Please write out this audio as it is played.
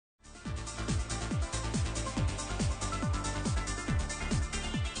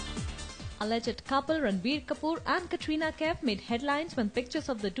Alleged couple Ranbir Kapoor and Katrina Kaif made headlines when pictures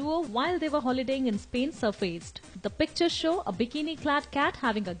of the duo while they were holidaying in Spain surfaced. The pictures show a bikini-clad cat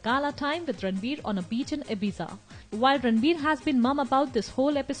having a gala time with Ranbir on a beach in Ibiza. While Ranbir has been mum about this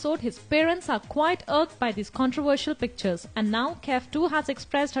whole episode, his parents are quite irked by these controversial pictures, and now Kaif too has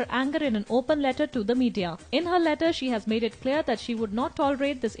expressed her anger in an open letter to the media. In her letter, she has made it clear that she would not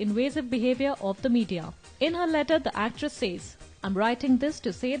tolerate this invasive behavior of the media. In her letter, the actress says, "I'm writing this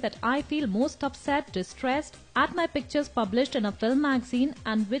to say that I feel most upset, distressed at my pictures published in a film magazine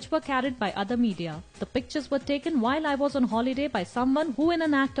and which were carried by other media. The pictures were taken while I was on holiday by someone who in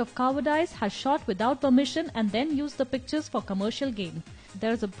an act of cowardice has shot without permission and then used the pictures for commercial gain.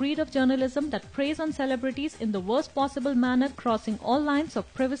 There is a breed of journalism that preys on celebrities in the worst possible manner, crossing all lines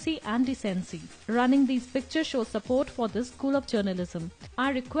of privacy and decency. Running these pictures shows support for this school of journalism.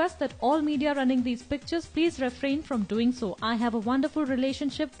 I request that all media running these pictures please refrain from doing so. I have a wonderful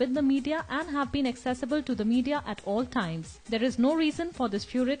relationship with the media and have been accessible to the media at all times. There is no reason for this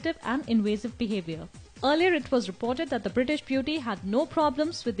furtive and invasive behavior." Earlier, it was reported that the British beauty had no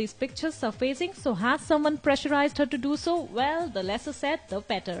problems with these pictures surfacing, so has someone pressurized her to do so? Well, the lesser said, the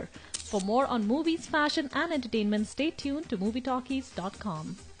better. For more on movies, fashion and entertainment, stay tuned to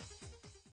MovieTalkies.com.